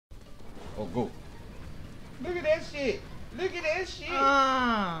Oh, go. Look at that shit. Look at that shit.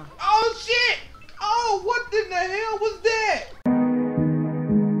 Oh, shit. Oh, what in the hell was that?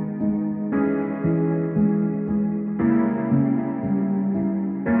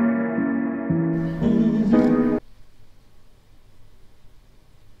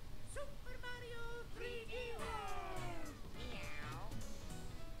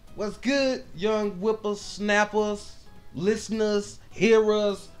 What's good, young whippersnappers, listeners,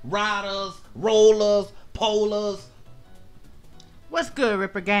 hearers, riders, rollers, polars? What's good,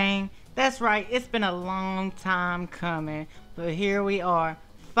 Ripper gang? That's right, it's been a long time coming, but here we are,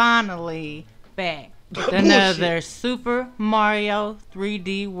 finally back with another Super Mario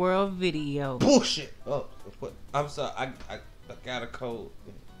 3D World video. Bullshit! Oh, I'm sorry, I got a cold.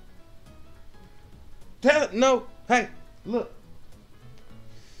 No, hey, look.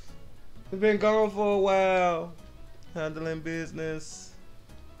 I've been gone for a while, handling business.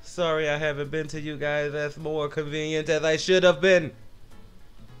 Sorry I haven't been to you guys as more convenient as I should have been.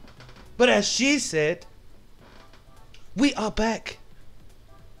 But as she said, we are back.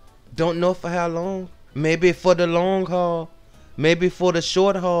 Don't know for how long. Maybe for the long haul. Maybe for the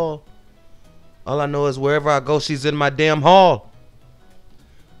short haul. All I know is wherever I go, she's in my damn hall.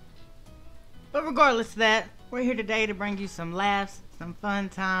 But regardless of that, we're here today to bring you some laughs, some fun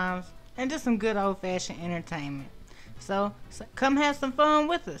times, and just some good old-fashioned entertainment. So come have some fun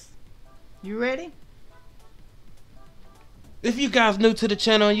with us. You ready? If you guys new to the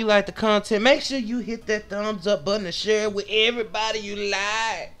channel and you like the content, make sure you hit that thumbs up button and share it with everybody you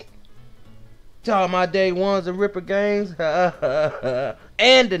like. To all my day ones and Ripper gangs,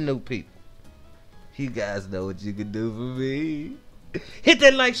 and the new people. You guys know what you can do for me. Hit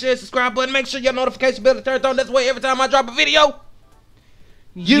that like, share, subscribe button. Make sure your notification bell is turned on. This way every time I drop a video,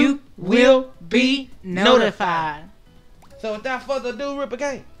 you will be notified. So without further ado, Ripper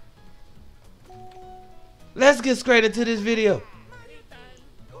gang, let's get straight into this video.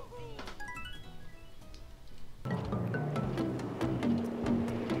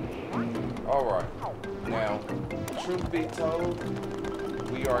 Alright, now, truth be told,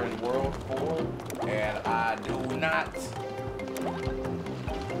 we are in World 4, and I do not.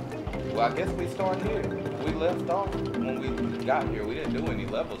 Well, I guess we start here. We left off when we got here. We didn't do any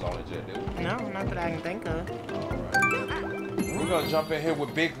levels on it yet, did we? No, not that I can think of. Alright. We're gonna jump in here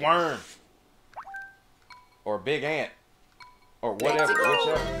with Big Worm. Or Big Ant. Or whatever,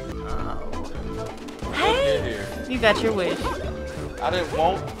 whichever. Oh. Hey! Here. You got your wish. I didn't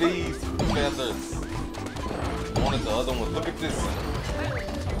want these feathers. I wanted the other one. Look at this. Look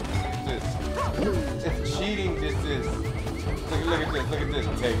at this. It's cheating, this is. Look at this, look at this.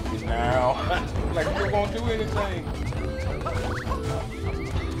 Take it now. Like you won't do anything.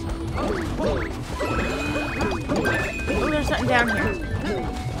 Oh, there's something down here.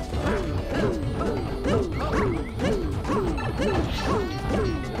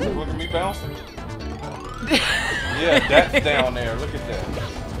 Look at me bouncing. Yeah, that's down there. Look at that.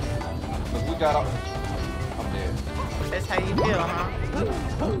 Look, we got I'm dead. That's how you feel, huh?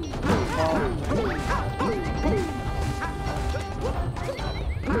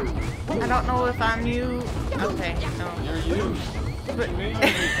 I don't know if I'm you. Okay, no. You're you. What do you mean?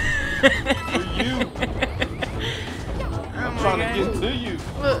 You're you. I'm trying to get to you.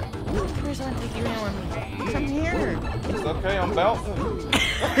 Look, here's one to take you in with me. Come here. It's okay, I'm bouncing.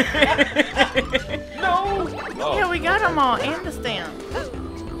 No! Oh. Yeah, we got them all, and the stamp.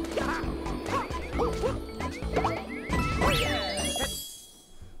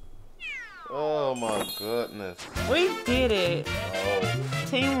 Oh my goodness. We did it. Oh.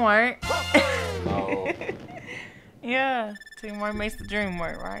 Teamwork. Oh. Yeah, teamwork makes the dream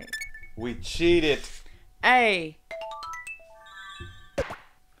work, right? We cheated. Hey.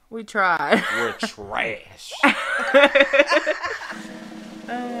 We tried. We're trash. Oh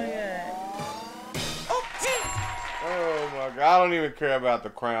my god. Oh my god. I don't even care about the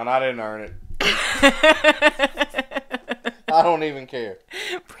crown. I didn't earn it. I don't even care.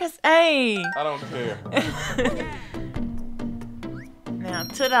 Press A. I don't care. Now,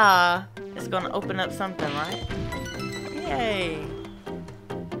 ta-da. It's going to open up something, right? Yay.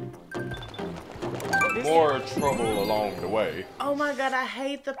 More trouble along the way. Oh my god, I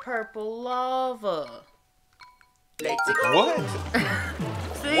hate the purple lava. Let's go. What?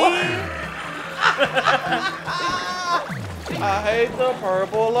 See? What? I hate the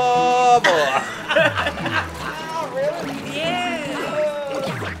purple lava. Oh, really? Yeah.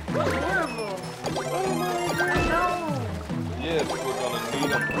 Horrible. Oh my god, no. Yes, we're gonna need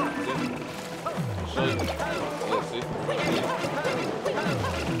them. Show you. Let's see.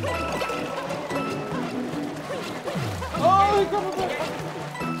 Oh, he's coming back.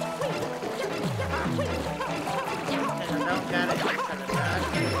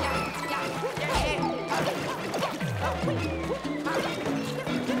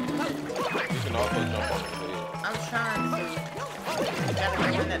 gotta go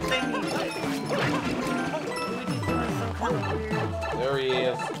in that thingy. Some kind of weird There he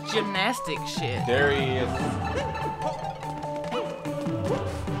is. gymnastic shit. There he is.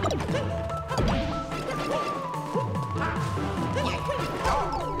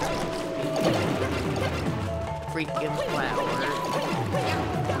 Freaking flower.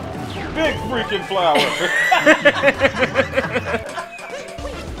 Big freaking flower.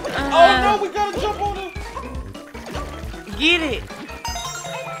 Oh no, we gotta jump on him. Get it.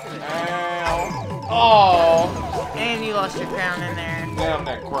 Ow. Oh. And you lost your crown in there. Damn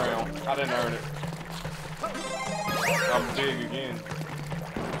that crown. I didn't earn it. I'm big again.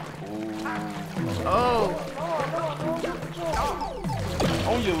 Ooh. Oh.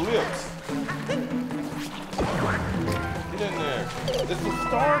 On your lips. Get in there. It's a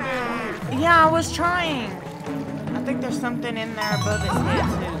star down here. Yeah, I was trying. I think there's something in there above his head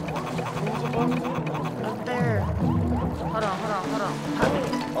too. Up there. Hold on.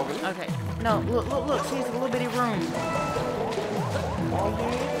 Okay. Okay. No, look. See, it's a little bitty room. Oh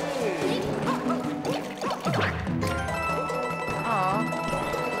yeah. Aw.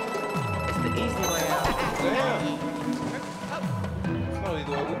 It's the easy way out. Damn. It's no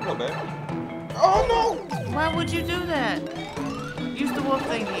easy way. We can go back. Oh no! Why would you do that? Use the wolf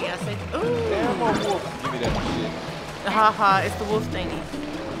thingy. I said, ooh. Damn, my wolf. Give me that shit. Haha, it's the wolf thingy.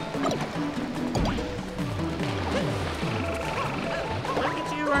 Look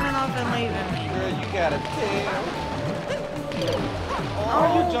at you running off and leaving me. Girl, you gotta tell. Oh,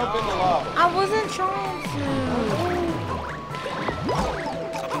 you jump in the lava. I wasn't trying to.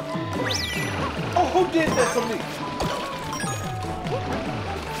 Oh, who did that to me?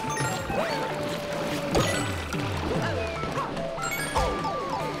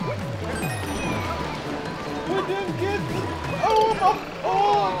 We didn't get it. Oh, my.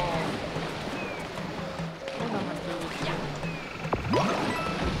 Oh.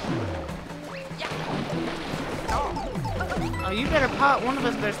 Oh, you better pop. One of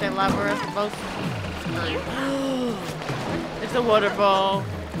us better stay alive or else we're both. It's a water ball.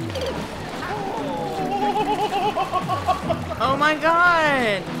 Oh my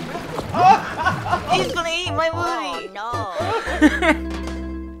god! He's gonna eat my booty! Oh,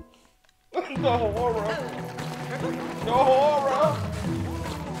 No horror. No horror.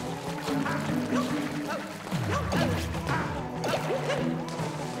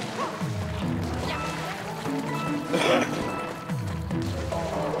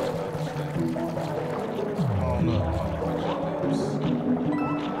 Oh no.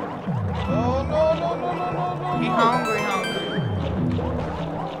 Oh no. He hungry.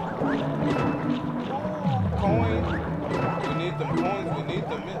 Coin. We need them coins. We need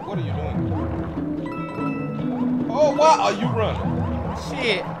them. What are you doing? Oh, why are you running?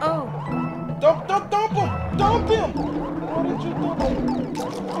 Shit. Oh. Dump him! Dump him! Why did you dump him?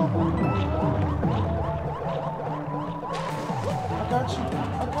 I got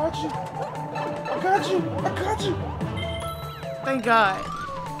you! Thank God.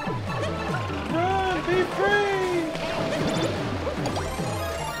 Run! Be free!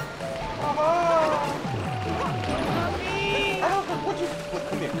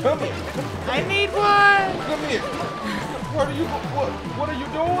 Come here! I need one. Come here! What are you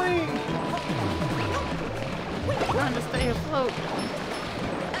doing? Trying to stay afloat.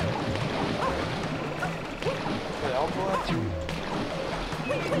 Okay, I'll go after you.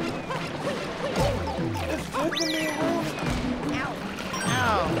 It's flipping me around.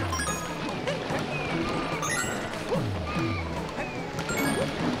 Ow.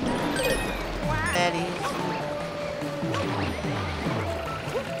 That is.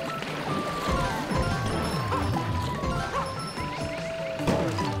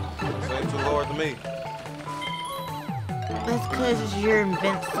 Thank the Lord to me. That's because you're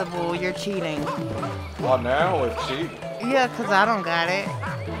invincible. You're cheating. Oh, now it's cheating. Yeah, because I don't got it.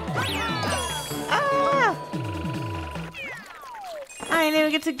 Ah! I ain't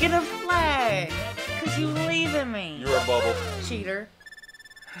even get to get a flag. Because you leaving me. You're a bubble. Cheater.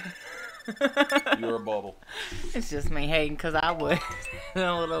 You're a bubble. It's just me hating because I would.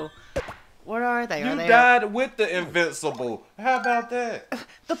 A little. What are they? You Are they died with the invincible. How about that?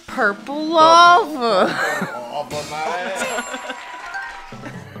 the purple lava? Lava, man.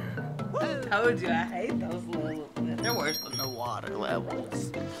 I told you I hate those little. They're worse than the water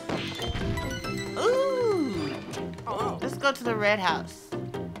levels. Ooh. Let's go to the red house.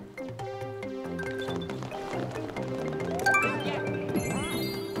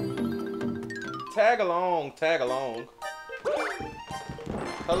 Tag along. Hello.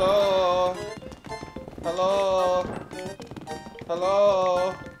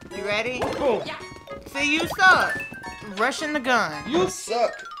 Hello. You ready? Boom. See, you suck. rushing the gun. You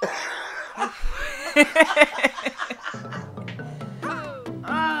suck.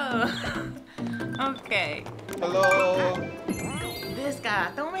 Oh. Okay. Hello. This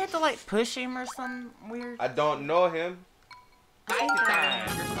guy. Don't we have to like push him or something weird? I don't know him. Yeah,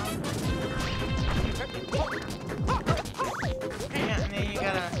 and then you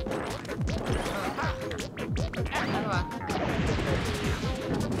gotta.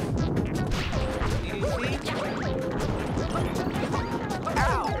 You see?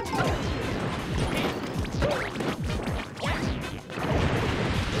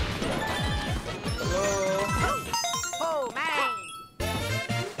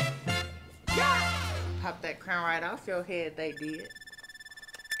 Pop that crown right off your head, they did.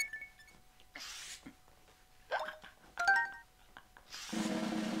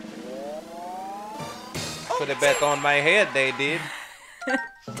 Put it back on my head, they did.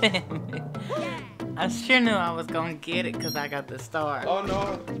 Damn it. I sure knew I was gonna get it because I got the star. Oh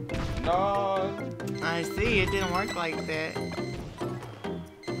no. No. I see, it didn't work like that.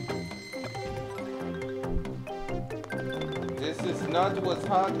 This is not what's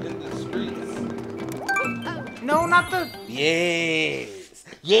hot in the streets. No, not the. Yes.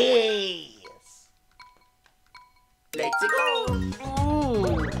 Yes. Let's go.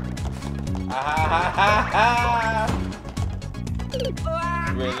 Ooh.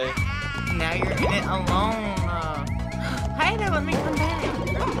 Really? Now you're in it alone. Hey, they let me come back.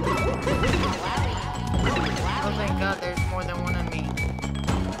 Oh, thank God, there's more than one of me.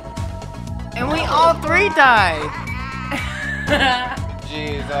 And we all three died.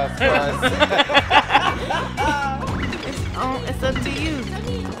 Jesus Christ. It's up to you.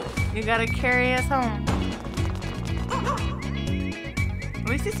 You gotta carry us home. At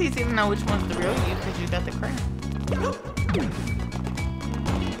least it's easy to know which one's the real you because you got the crown.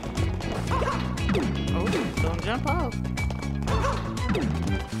 Oh, don't jump off.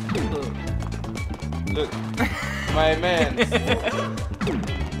 Look, my man.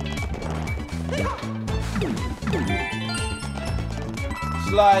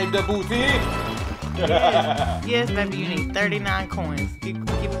 Slide the booty. Yes, baby, you need 39 coins. Keep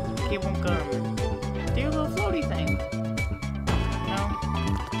them coming. Do your little floaty thing. No?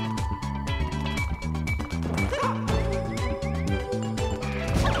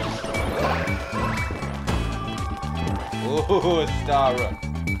 Oh, Stara.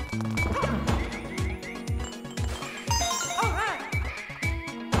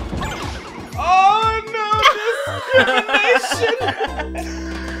 Oh no, discrimination!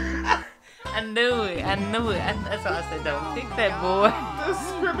 I knew it. That's why I said don't pick that boy.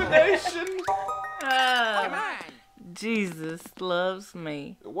 Discrimination! Come on. Jesus loves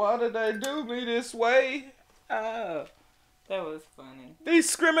me. Why did they do me this way? Oh, that was funny.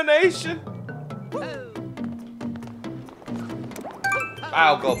 Discrimination!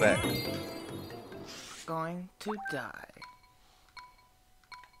 I'll go back. Going to die.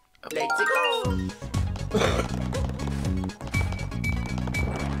 Let's go.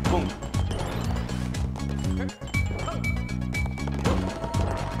 Boom.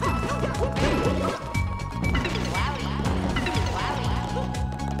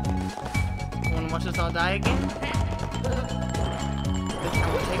 Wanna watch us all die again?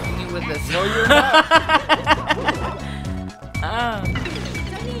 We're taking you with us. No, you're not.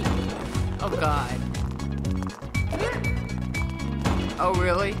 Oh God. Oh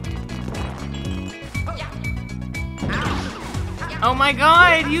really? Oh my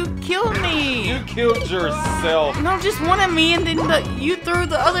God! You killed me. You killed yourself. No, just one of me, and then you threw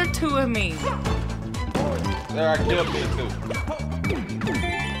the other two of me. There, I killed me too.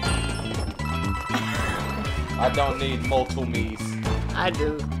 I don't need multiple me's. I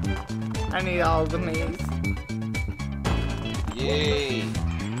do. I need all the me's. Yay.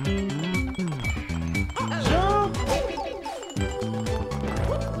 Jump.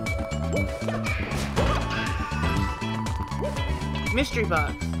 Mystery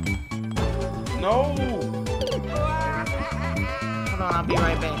box. No. Hold on, I'll be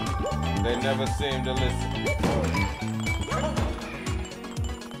right back. They never seem to listen.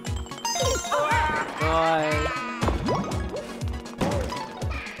 God.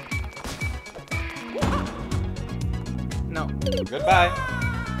 No. Goodbye.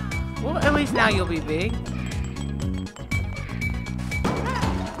 Well, at least now you'll be big.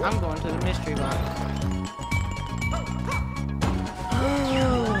 I'm going to the mystery box.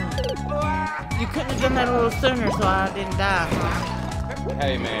 You couldn't have done that a little sooner so I didn't die.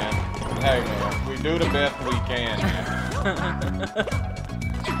 Hey man. Hey man. We do the best we can, man.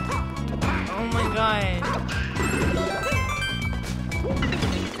 Oh my God.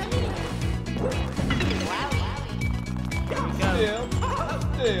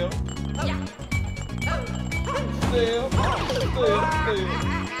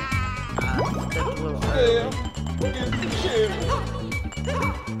 Get the cherry.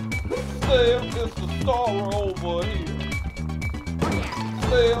 Step, it's the star over here.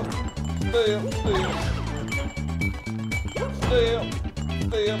 Step, step, step. Step,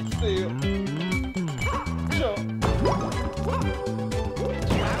 step, step. Jump.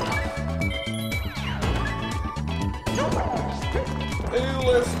 Hey,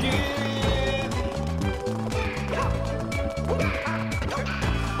 let's get it.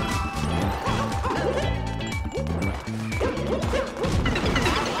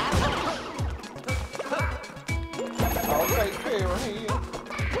 I'll take care of him.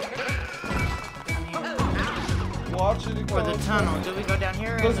 Watch it Or the tunnel. Do we go down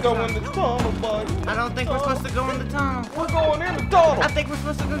here? Let's go in the tunnel, buddy. I don't think we're supposed to go in the tunnel. We're going in the tunnel. I think we're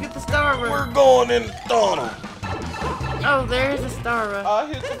supposed to go get the star room. We're going in the tunnel. Oh, there is a star room. I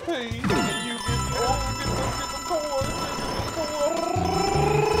hit the P, and you get the coin.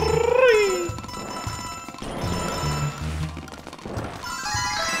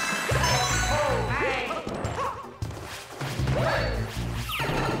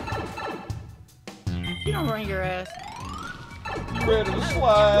 You don't run your ass. Ready to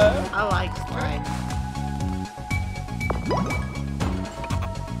slide. I like slide.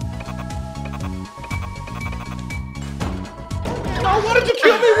 Oh, why did you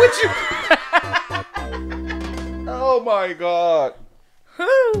kill me with you? Oh my god.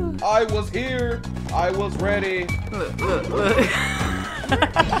 I was here. I was ready. Look.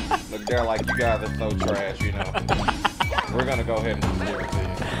 Look, they're like, you guys are so trash, you know. We're gonna go ahead and just give it to you.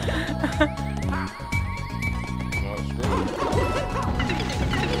 No, screw it.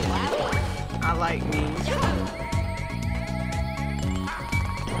 I like me.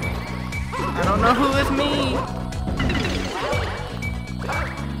 I don't know who is me.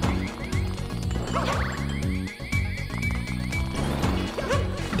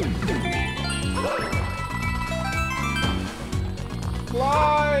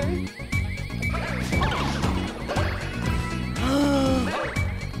 Fly!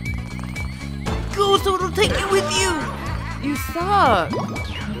 Go so it'll take you with you. You suck.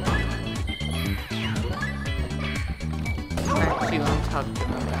 Smack you on top of them.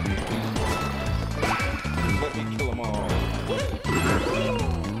 Let me kill them all.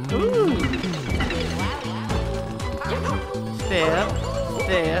 Ooh. Step.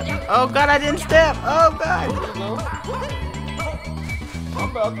 Oh god, I didn't step. Oh god. I'm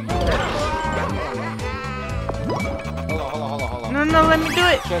about to go. Hold on. No, let me do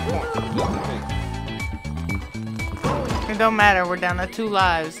it. Checkpoint. It don't matter, we're down to 2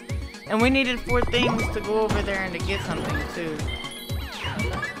 lives. And we needed 4 things to go over there and to get something too.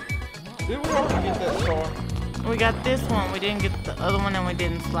 Did we already get that star? We got this one, we didn't get the other one, and we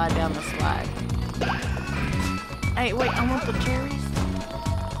didn't slide down the slide. Hey, wait, I want the cherries.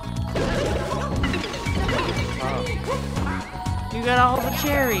 You got all the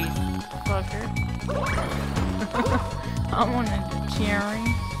cherries, fucker. I wanted the cherry.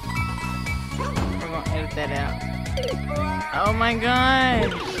 We're gonna edit that out. Oh my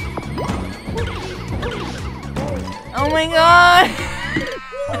god! Oh my god!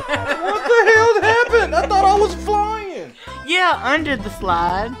 What the hell happened? I thought I was flying. Yeah, under the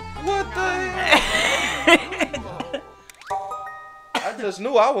slide. What the hell? I just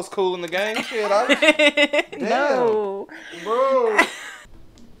knew I was cool in the game. Shit, Damn. No. Bro.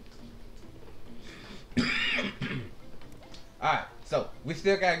 Alright, so we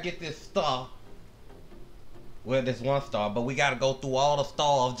still gotta get this star. Well, this 1 star, but we gotta go through all the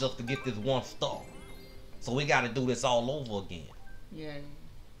stars just to get this 1 star. So we gotta do this all over again. Yeah.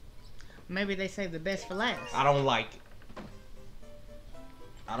 Maybe they save the best for last. I don't like it.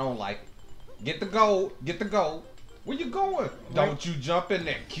 Get the gold. Where you going? Don't you jump in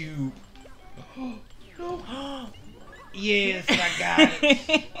that cube. Yes, I got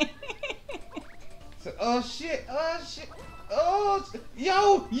it. So, oh shit. Oh,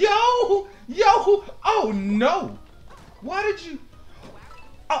 yo. Oh no. Why did you?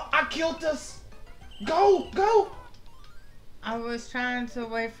 Oh, I killed us. Go. I was trying to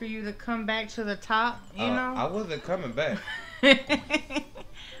wait for you to come back to the top, you know? I wasn't coming back.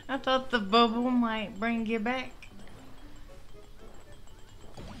 I thought the bubble might bring you back.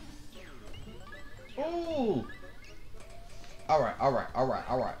 Ooh. Alright.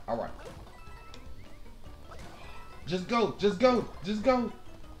 Just go. Just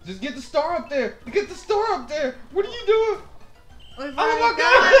get the star up there. What are you doing? Oh my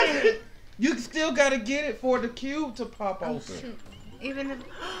god! You still gotta get it for the cube to pop open. Shoot. Even if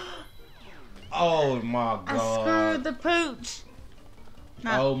Oh my god. I screwed the pooch.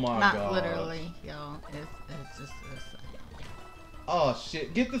 Oh my god. Not literally, y'all. It's just this. Oh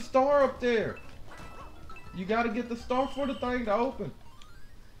shit. Get the star up there. You gotta get the star for the thing to open.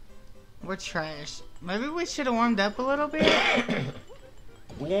 We're trash. Maybe we should have warmed up a little bit.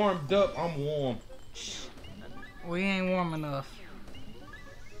 Warmed up. I'm warm. We ain't warm enough.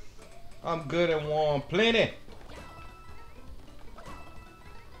 I'm good and warm. Plenty.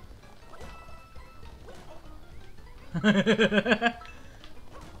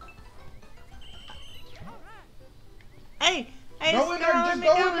 Hey, Go in there, just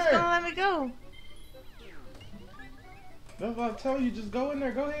go in It's there. gonna let me go. That's what I tell you. Just go in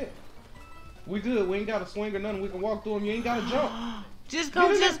there. Go ahead. We good. We ain't got to swing or nothing. We can walk through them. You ain't got to jump. Just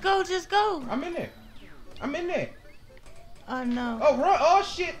go, just go, just go. I'm in there. I'm in there. Oh no. Oh, run. Oh,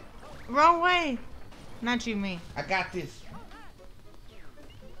 shit. Wrong way. Not you, me. I got this.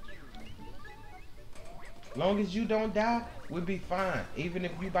 Long as you don't die, we'll be fine. Even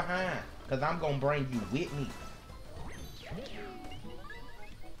if you behind. Because I'm going to bring you with me.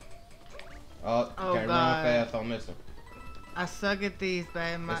 Oh, can't run fast on this one. I suck at these,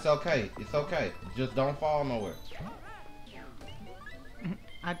 babe. It's okay. It's okay. Just don't fall nowhere.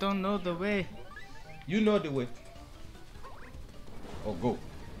 I don't know the way. You know the way. Oh, go.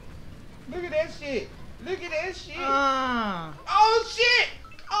 Look at that shit. Look at that shit. Oh, shit.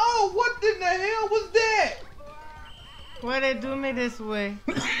 Oh, what in the hell was that? Why they do me this way?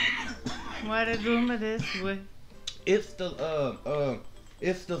 Why they do me this way? It's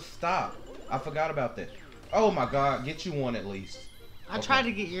the stop. I forgot about that. Oh my god, get you one at least. I tried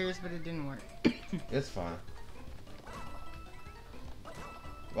to get yours, but it didn't work. It's fine.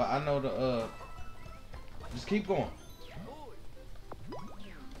 Well, I know the just keep going.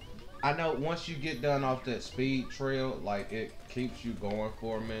 I know once you get done off that speed trail, like it keeps you going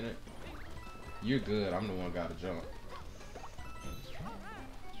for a minute. You're good. I'm the one got to jump.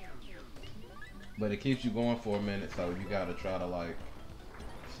 But it keeps you going for a minute, so you gotta try to like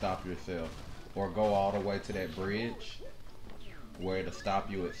stop yourself. Or go all the way to that bridge where it'll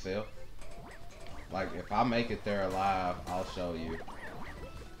stop you itself. Like if I make it there alive, I'll show you.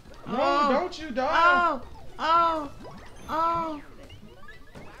 No, don't you die! Oh!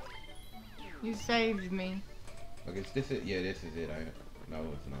 You saved me. Okay, is this it? Yeah, this is it. No,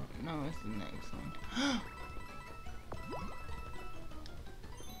 it's not. No, it's the next one.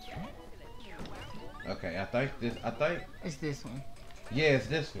 Okay, I think It's this one. yeah, it's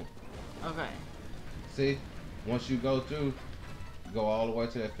this one. Okay. See, once you go through, go all the way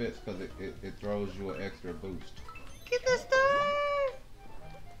to that fence because it throws you an extra boost. Get the star!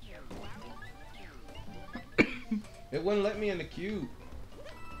 It wouldn't let me in the cube.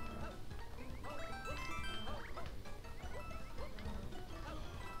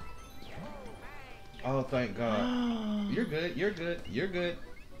 Oh, thank God. You're good, you're good, you're good.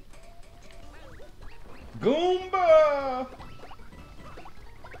 Goomba!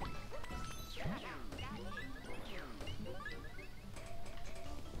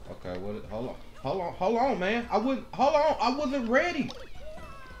 Okay, hold on, man. I wasn't ready.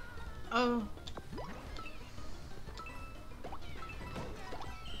 Oh.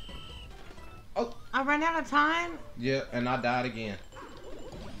 Oh. I ran out of time? Yeah, and I died again.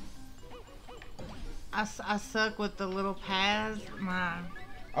 I suck with the little paths.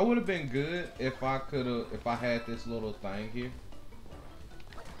 I would have been good if I had this little thing here.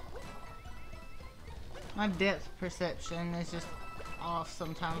 My depth perception is just off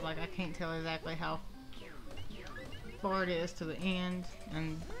sometimes. Like I can't tell exactly how far it is to the end,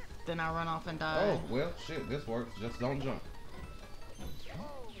 and then I run off and die. Oh, well, shit, this works. Just don't jump.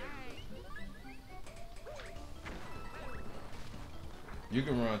 You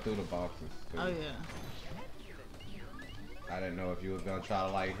can run through the boxes, too. Oh, yeah. I didn't know if you was gonna try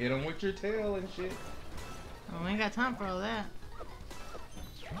to, like, hit them with your tail and shit. Oh, we ain't got time for all that.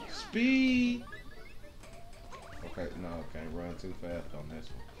 Speed! Okay, no, can't run too fast on this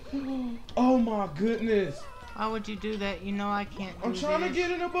one. Oh, my goodness! Why would you do that? You know I can't do I'm trying to get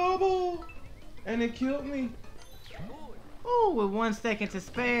in a bubble! And it killed me. Ooh, with 1 second to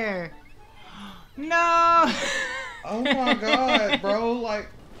spare. No! Oh my god, bro. Like,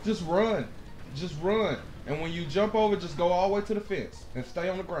 just run. Just run. And when you jump over, just go all the way to the fence. And stay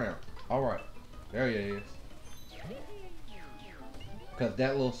on the ground. Alright. There he is. Because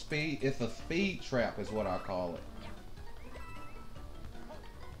that little speed, it's a speed trap is what I call it.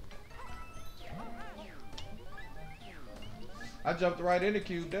 I jumped right in the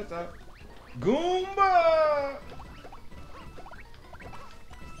cube, that's all. Goomba!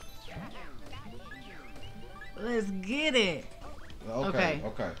 Let's get it. Okay.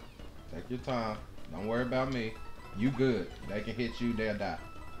 Take your time. Don't worry about me. You good. They can hit you, they'll die.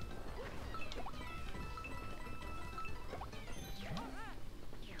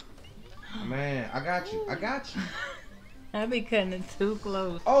 Man, I got you. I got you. I be cutting it too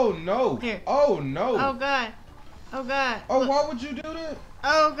close. Oh no. Here. Oh no. Oh God. Oh God. Oh, Look. why would you do that?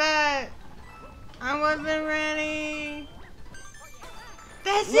 Oh God. I wasn't ready.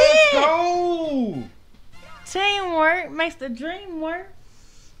 That's Let's it. go. Teamwork makes the dream work.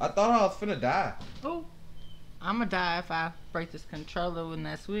 I thought I was finna die. Oh, I'ma die if I break this controller when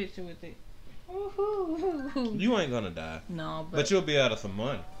I switch with it. Woohoo. You ain't gonna die. No, But you'll be out of some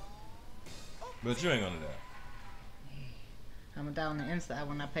money. But you ain't gonna die. I'm gonna die on the inside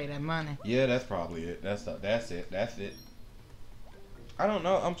when I pay that money. Yeah, that's probably it. That's it. That's it. I don't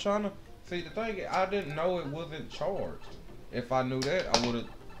know. I'm trying to see the thing. I didn't know it wasn't charged. If I knew that, I would have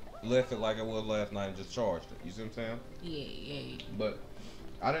left it like it was last night and just charged it. You see what I'm saying? Yeah. But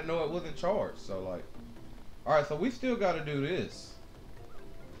I didn't know it wasn't charged. So like, all right. So we still got to do this.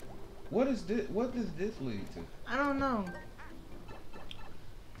 What is this? What does this lead to? I don't know.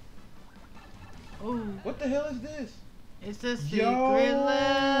 Ooh, What the hell is this? it's a secret Yo.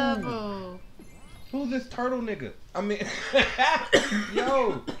 level. Who's this turtle nigga? I mean,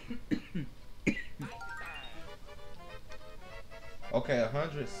 yo. Okay,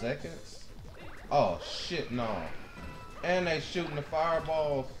 100 seconds. Oh shit, no. And they shooting the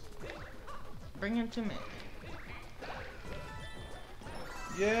fireballs. Bring him to me.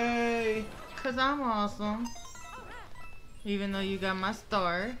 Yay! Cause I'm awesome. Even though you got my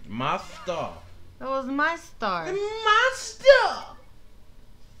star. My star. That was my star. My star.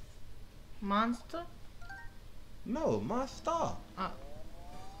 Monster? No, my star. Oh.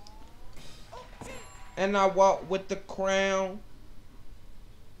 And I walk with the crown.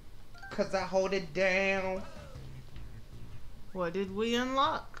 Cause I hold it down. What did we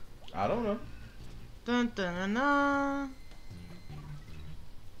unlock? I don't know. Dun dun dun dun.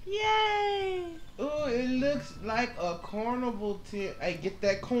 Yay! Oh, it looks like a carnival tent. Hey, get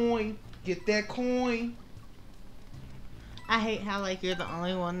that coin. Get that coin. I hate how like you're the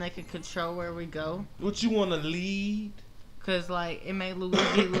only one that can control where we go. What you wanna lead? Cause like it made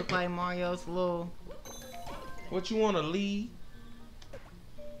Luigi look like Mario's little What you wanna lead?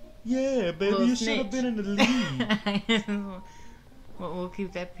 Yeah, baby, Little you should have snitch. been in the lead. Well, we'll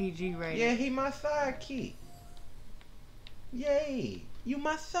keep that PG rated. Yeah, he my sidekick. Yay, you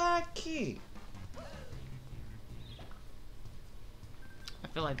my sidekick. I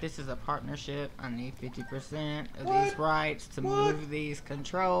feel like this is a partnership. I need 50% of What? these rights to What? move these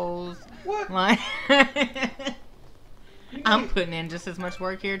controls. What? Like, You I'm need- putting in just as much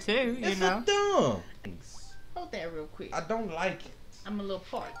work here too. You It's know. a dumb. Hold that real quick. I don't like it. I'm a little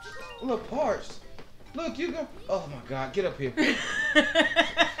parched. Look, parts. Look, you go. Oh my God, get up here.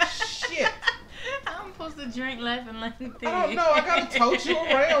 Shit. I'm supposed to drink, laugh, and let it I don't know. I gotta tote you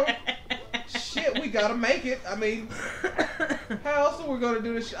around. Shit, we gotta make it. I mean, how else are we gonna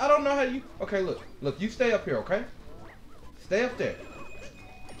do this shit? I don't know how you. Okay, look, you stay up here, okay? Stay up there.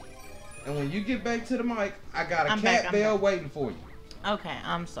 And when you get back to the mic, I got a I'm cat back, bell waiting for you. Okay,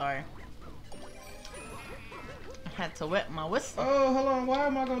 I'm sorry. I had to wet my whistle. Oh, hold on. Why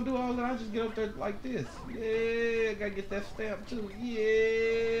am I gonna do all that? I just get up there like this. Yeah, gotta get that stamp too.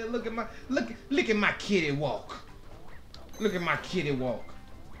 Yeah, look at my kitty walk. Look at my kitty walk.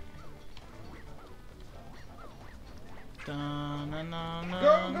 Dun, na, na, na,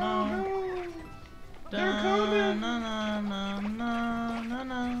 Go, na. go, go. They're Dun, coming. na, na, na, na, na,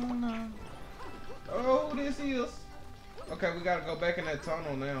 na, na. Oh, this is. Okay, we gotta go back in that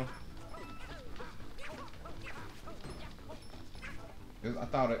tunnel now.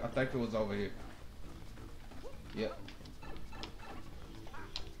 I think it was over here. Yep.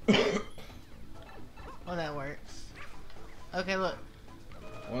 Well, that works. Okay, look.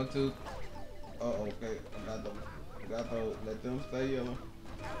 1, 2. Oh, okay. I got those. Let them stay yellow.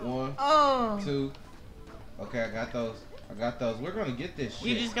 1, Oh. 2. Okay, I got those. We're gonna get this shit.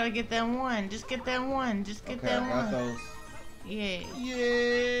 You just gotta get that one. Just get that one. Just get okay, that I got one. those. Yeah.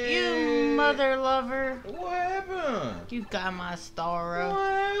 Yeah. You mother lover. What happened? You got my star up.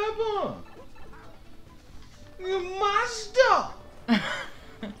 What happened? You my stuff.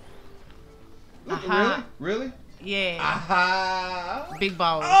 Look, Aha. really? Yeah. Aha. Big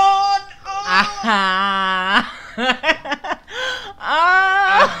balls. Oh, oh. Aha.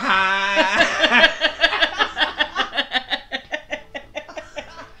 Aha.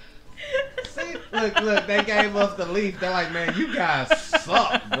 See, look, they gave us the leaf. They're like, man, you guys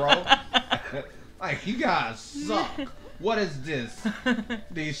suck, bro. Like, you guys suck. What is this?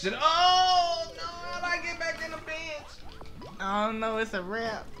 These shit. Oh, no, how do I get back in the bench? I don't know. It's a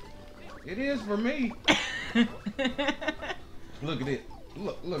wrap. It is for me. Look at it.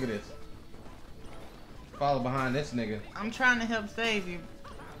 Look at this. Follow behind this nigga. I'm trying to help save you.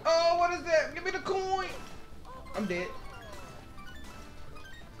 Oh, what is that? Give me the coin. I'm dead.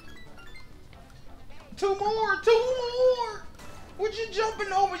 2 more. 2 more. What you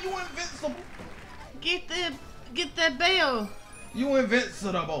jumping over? You invincible. Get that bell. You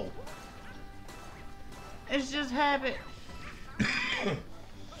invincible. It's just habit.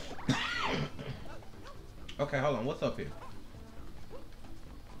 Okay, hold on. What's up here?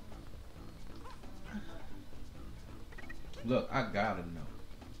 Look, I gotta know.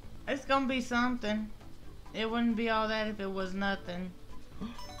 It's gonna be something. It wouldn't be all that if it was nothing.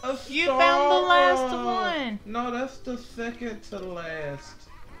 A You star. found the last one. No, that's the second to last.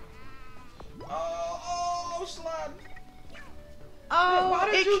 Oh, slide. Oh, Why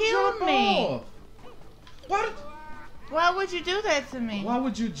did it you killed jump me. off? Why would you do that to me? Why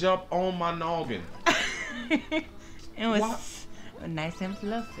would you jump on my noggin? It was nice and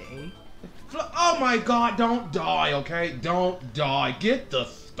fluffy. Oh my God! Don't die, okay? Don't die. Get the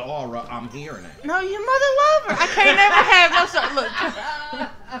star up. I'm hearing it. No, your mother lover. I can't never have no star. Look.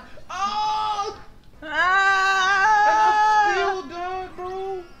 Oh! And I Ah! still died,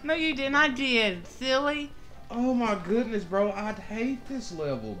 bro. No, you didn't. I did. Silly. Oh my goodness, bro. I'd hate this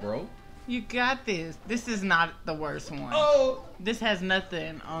level, bro. You got this. This is not the worst one. Oh! This has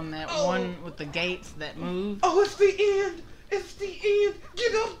nothing on that one with the gates that move. Oh, it's the end! It's the end!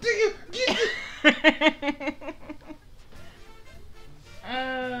 Get up there! Get it!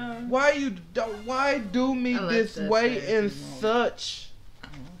 Why do me I like this that way thing. and such? I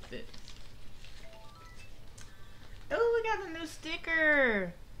want it. Oh, we got a new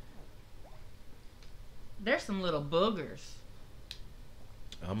sticker. There's some little boogers.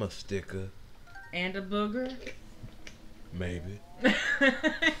 I'm a sticker. And a booger. Maybe.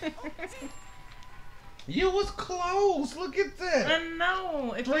 You was close. Look at that. I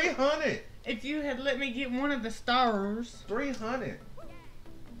know. 300. If you had let me get one of the stars. 300.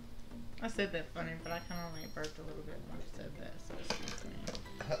 I said that funny, but I kind of only burped a little bit when I said that, so excuse me.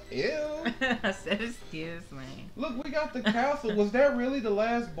 Ew. I said excuse me. Look, we got the castle. Was that really the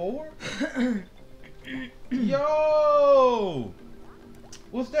last board? Yo.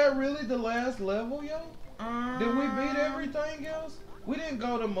 Was that really the last level, yo? Did we beat everything else? We didn't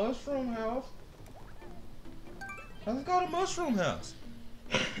go to Mushroom House. Let's go to Mushroom House.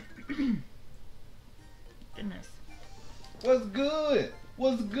 Goodness. What's good?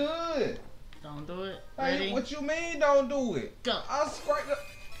 What's good? Don't do it. Hey, Ready? what you mean don't do it? Go. I scraped the...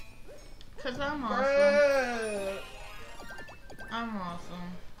 Cause I'm awesome. Bruh. I'm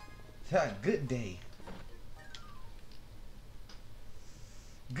awesome. Good day.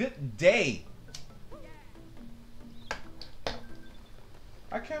 Good day.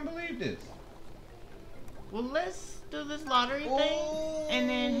 I can't believe this. Well, let's do this lottery thing and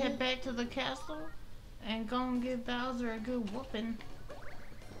then head back to the castle and go and give Bowser a good whooping.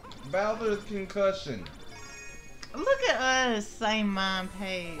 Bowser's concussion. Look at us, same mind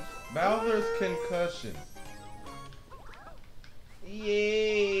page. Bowser's concussion.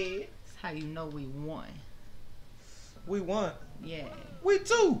 Yeah. That's how you know we won. We won. Yeah. We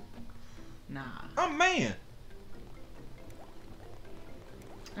too. Nah. I'm man.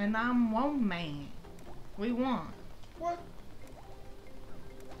 And I'm one man. We won. What?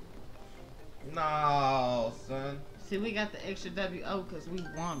 No, son. See, we got the extra WO because we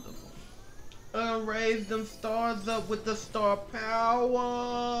wonderful. Raise them stars up with the star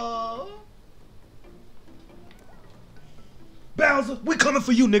power. Bowser, we coming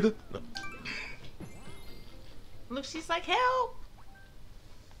for you, nigga. No. Look, she's like, help.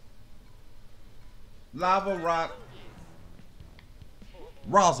 Lava rock.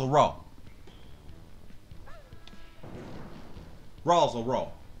 Razzle raw. Razzle raw.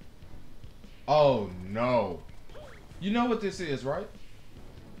 Oh no. You know what this is, right?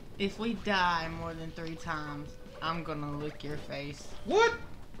 If we die more than 3 times, I'm gonna lick your face. What?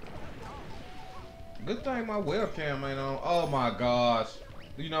 Good thing my webcam ain't on. Oh my gosh.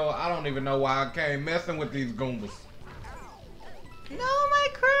 You know, I don't even know why I came messing with these Goombas. No, my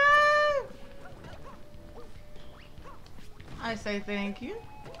crab! I say thank you.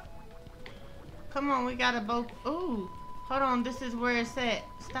 Come on, we gotta both. Ooh, hold on. This is where it's at.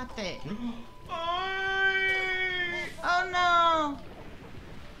 Stop that. Oh no!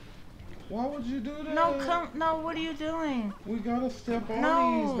 Why would you do that? No, come. No, what are you doing? We gotta step on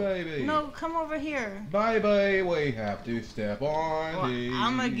No, these, baby. no, come over here. Baby, we have to step on Well, these.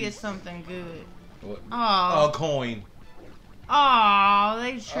 I'm gonna get something good. What? Oh, A coin. oh,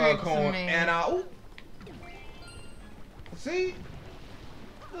 they A tricked coin. me. And I. Ooh. See?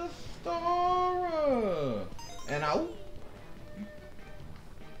 The Star.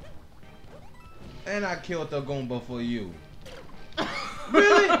 And I killed the Goomba for you.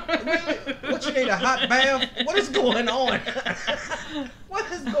 Really? Really? What, you need a hot bath? What is going on?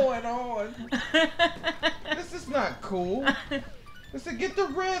 What is going on? This is not cool. I said, get the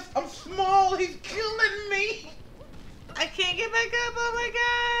rest. I'm small. He's killing me. I can't get back up. Oh my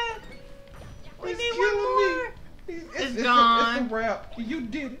god. We He's need killing one more. me. It's gone. It's a wrap. You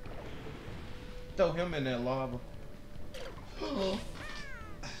did it. Throw him in that lava. I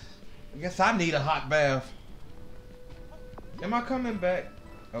guess I need a hot bath. Am I coming back?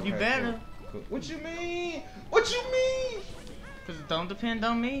 Okay, You better. Cool. What you mean? What you mean? Cause it don't depend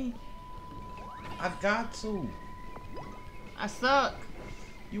on me. I got to. I suck.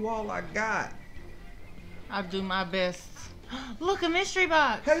 You all I got. I'll do my best. Look, a mystery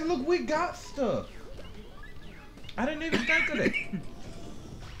box. Hey, look, we got stuff. I didn't even think of that.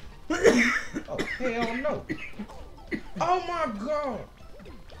 Oh, hell no. Oh my god.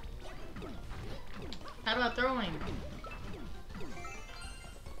 How do I throw him?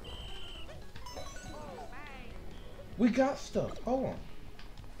 We got stuff. Hold on.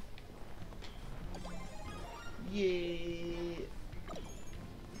 Yeah.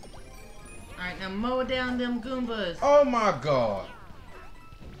 Alright, now mow down them Goombas. Oh my god.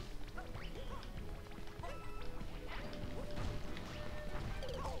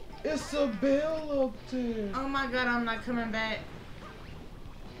 It's a bell up there. Oh my god, I'm not coming back.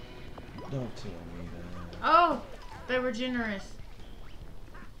 Don't tell me that. Oh, they were generous.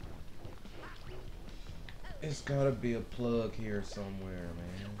 It's gotta be a plug here somewhere,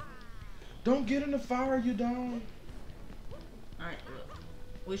 man. Don't get in the fire, you dog. Alright,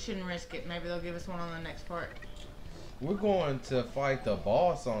 we shouldn't risk it. Maybe they'll give us one on the next part. We're going to fight the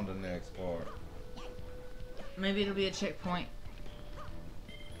boss on the next part. Maybe it'll be a checkpoint.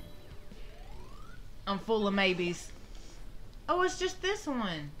 I'm full of maybes. Oh, it's just this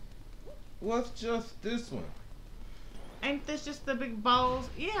one. What's just this one? Ain't this just the big balls?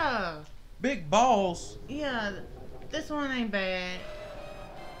 Yeah. Big balls. Yeah. This one ain't bad.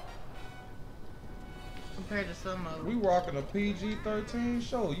 Compared to some of We them. rocking a PG-13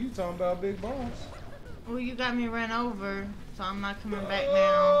 show. You talking about big balls? Well, you got me ran over, so I'm not coming back now.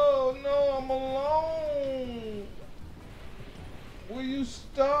 Oh no, I'm alone. Will you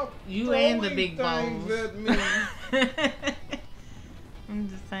stop? You and the throwing big things balls. at me? I'm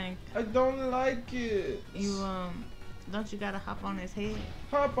just saying. I don't like it. You don't you gotta hop on his head?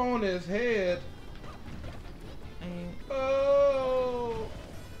 Hop on his head. And, Oh.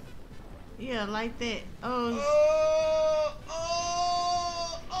 yeah, like that. Oh,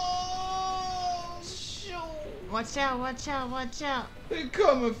 Oh, shoot. watch out! Watch out! Watch out! He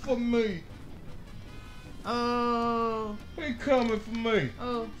coming for me. Oh, He coming for me.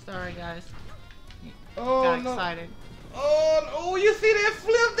 oh, sorry guys. Oh Got no. excited. Oh, you see that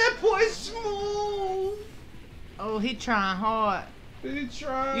flip? That boy smooth. Oh, he trying hard. He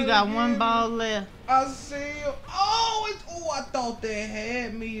trying. You got again. one ball left. I see him. Oh, I thought they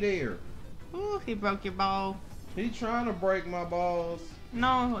had me there. Ooh, he broke your ball. He trying to break my balls.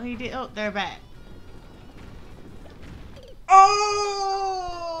 No, he did. Oh, they're back.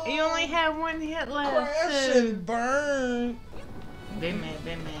 Oh! He only had one hit left. Crash too. and burn. They mad.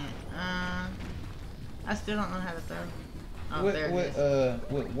 I still don't know how to throw. Oh, there it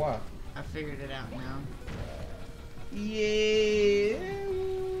is. With what? I figured it out now. Yeah.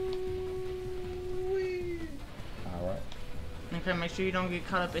 Alright. Okay, make sure you don't get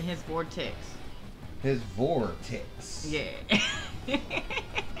caught up in his vortex. His vortex. Yeah.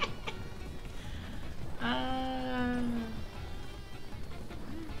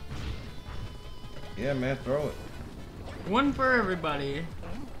 Yeah, man, throw it. One for everybody.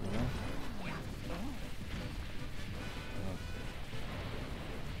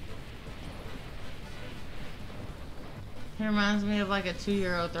 He reminds me of like a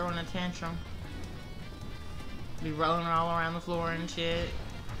 2-year-old throwing a tantrum. Be rolling all around the floor and shit.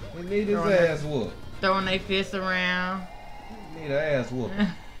 He need his Throwing ass whooped. Throwing their fists around. He need an ass whooping.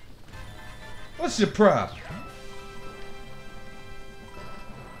 What's your prop?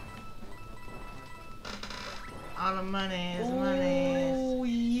 All the money is money. Oh,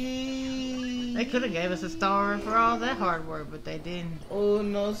 yeah. They could have gave us a star for all that hard work, but they didn't. Oh,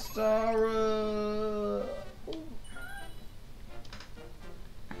 no star.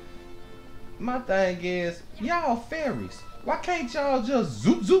 My thing is, y'all fairies. Why can't y'all just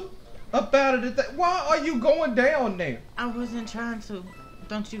zoop zoop up out of the thing? Why are you going down there? I wasn't trying to.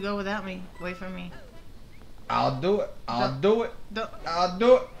 Don't you go without me. Wait for me. I'll do it. I'll Don't- do it. Don't. I'll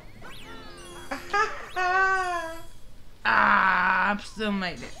do it. Ah, I still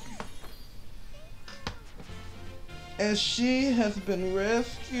made it. And she has been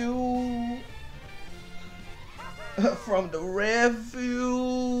rescued from the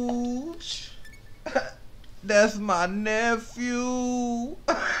refuge. That's my nephew.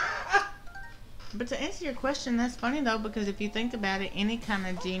 But to answer your question, that's funny though, because if you think about it, any kind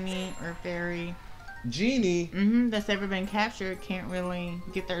of genie or fairy that's ever been captured can't really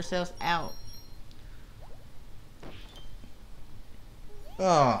get themselves out.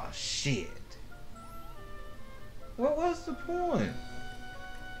 Oh shit. What was the point?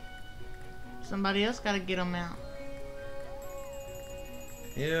 Somebody else gotta get them out.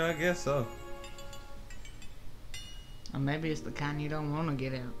 Yeah, I guess so. Or maybe it's the kind you don't want to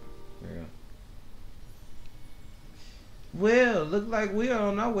get out. Yeah. Well, look like we are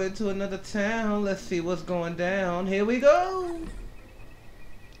on our way to another town. Let's see what's going down. Here we go.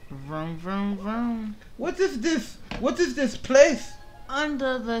 Vroom, vroom, vroom. What is this? What is this place?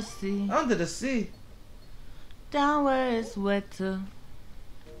 Under the sea. Under the sea. Down where it's wetter.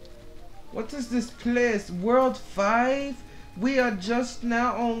 What is this place? World 5? We are just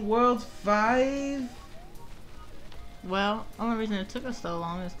now on World 5? Well, only reason it took us so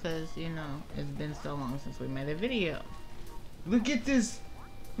long is because, you know, it's been so long since we made a video. Look at this.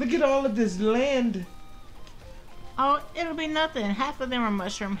 Look at all of this land. Oh, it'll be nothing. Half of them are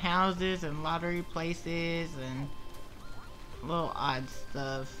mushroom houses and lottery places and little odd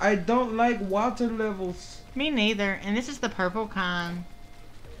stuff. I don't like water levels. Me neither. And this is the purple kind.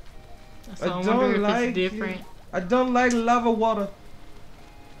 So I I wonder don't if like it's different. it. I don't like lava water.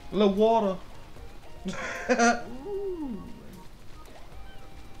 La water.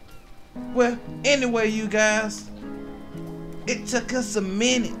 Well, anyway, you guys, it took us a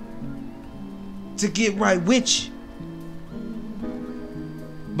minute to get right with you.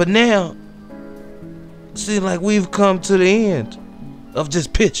 But now, it seems like we've come to the end of this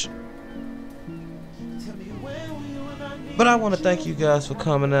picture. But I want to thank you guys for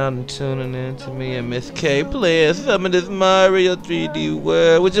coming out and tuning in to me and Miss K playing some of this Mario 3D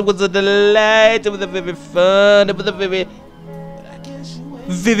World, which was a delight. It was a very fun. It was a very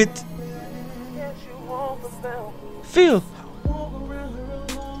vivid feel.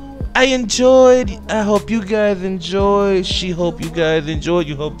 I enjoyed. I hope you guys enjoyed. She hope you guys enjoyed.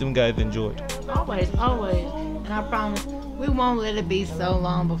 You hope them guys enjoyed. Always, always. And I promise we won't let it be so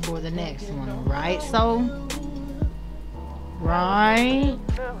long before the next one, right? So, right?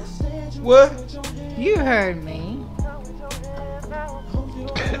 What? You heard me.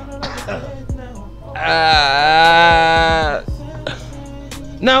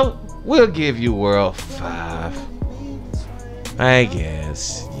 No, we'll give you World 5. I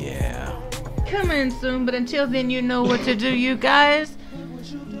guess, yeah. Coming soon, but until then, you know what to do, you guys.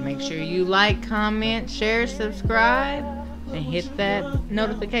 Make sure you like, comment, share, subscribe, and hit that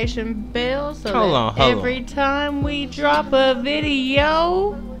notification bell so that every time we drop a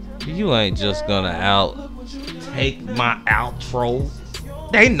video, You ain't just gonna take my outro.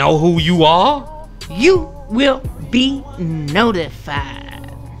 They know who you are. you will be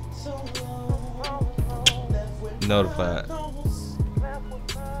notified. Notified.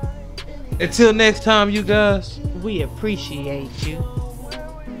 Until next time, you guys, We appreciate you.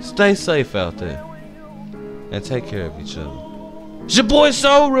 stay safe out there and take care of each other. It's your boy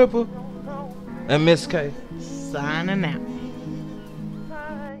Soul Ripper and Miss K. Signing out.